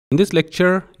In this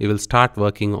lecture, we will start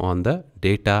working on the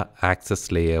data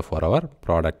access layer for our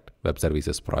product web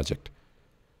services project.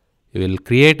 We will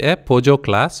create a Pojo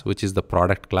class, which is the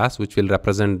product class, which will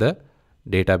represent the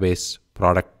database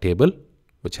product table,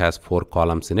 which has 4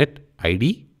 columns in it: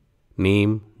 ID,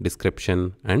 name,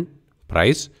 description, and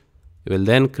price. We will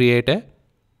then create a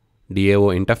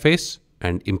DAO interface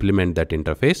and implement that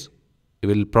interface.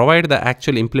 We will provide the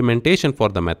actual implementation for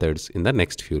the methods in the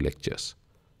next few lectures.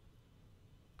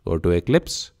 Go to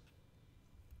Eclipse,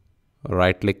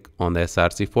 right click on the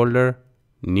SRC folder,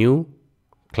 new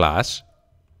class,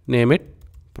 name it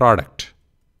product.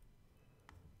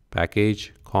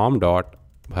 Package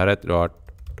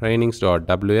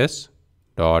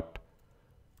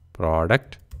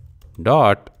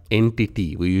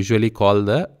com.bharath.trainings.ws.product.entity. We usually call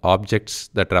the objects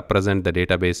that represent the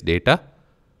database data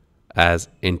as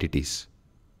entities.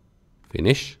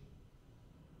 Finish.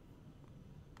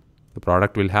 The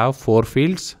product will have 4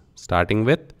 fields, starting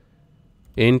with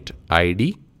int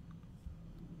ID,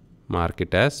 mark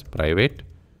it as private,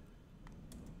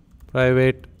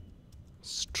 private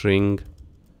string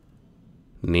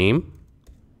name,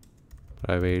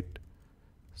 private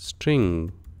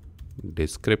string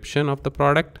description of the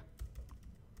product,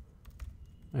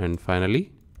 and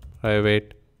finally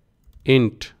private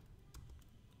int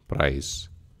price.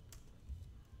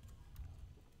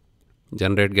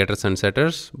 Generate getters and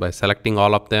setters. By selecting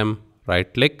all of them,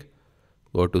 right click,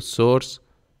 go to source,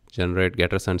 generate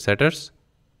getters and setters,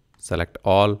 select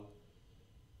all.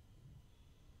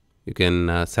 You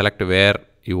can select where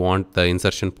you want the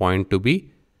insertion point to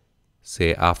be,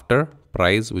 say after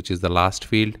price, which is the last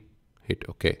field. Hit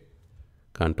OK.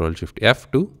 Ctrl+Shift+F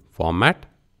to format,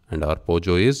 and our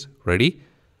Pojo is ready.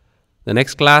 The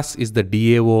next class is the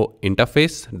DAO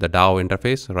interface, the DAO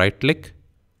interface. Right click,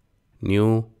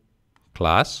 new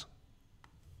class,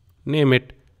 name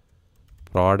it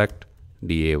product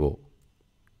DAO.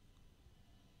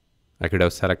 I could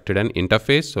have selected an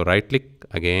interface, so right click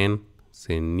again,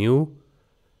 say new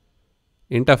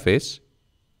interface,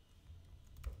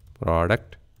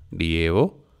 product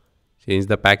DAO. Change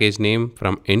the package name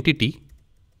from entity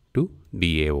to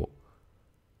DAO.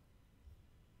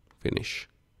 Finish.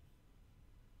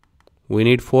 We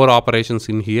need 4 operations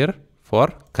in here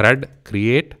for CRUD: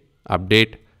 create,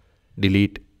 update,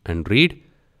 delete, and read.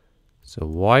 So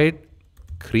void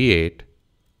create,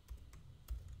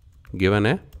 given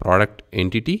a product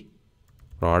entity,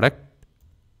 product.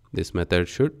 This method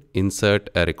should insert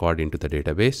a record into the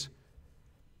database.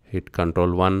 Hit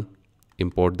Ctrl+1,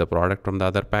 import the product from the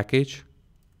other package.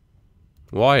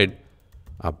 Void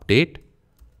update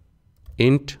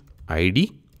int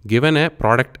ID, given a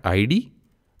product ID,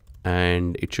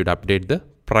 and it should update the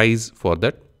price for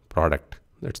that product.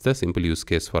 That's the simple use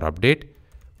case for update.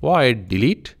 Void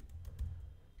delete,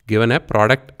 given a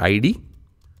product ID.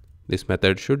 This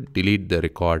method should delete the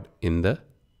record in the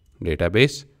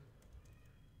database.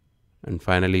 And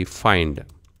finally find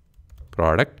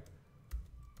product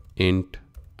int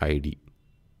ID.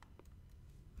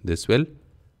 This will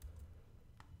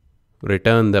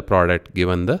return the product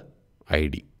given the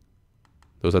ID.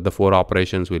 Those are the 4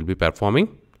 operations we'll be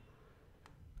performing.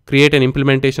 Create an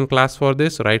implementation class for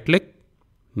this. Right click,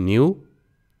 new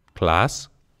class.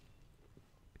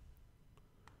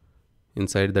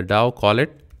 Inside the DAO, call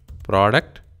it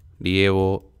product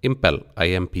DAO impl,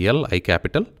 IMPL, I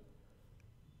capital.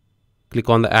 Click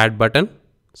on the add button,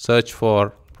 search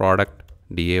for product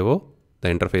DAO, the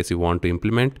interface you want to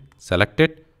implement, select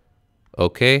it,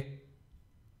 OK,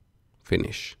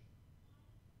 finish.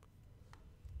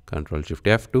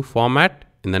 Ctrl+Shift+F to format.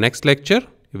 In the next lecture,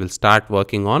 we will start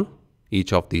working on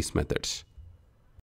each of these methods.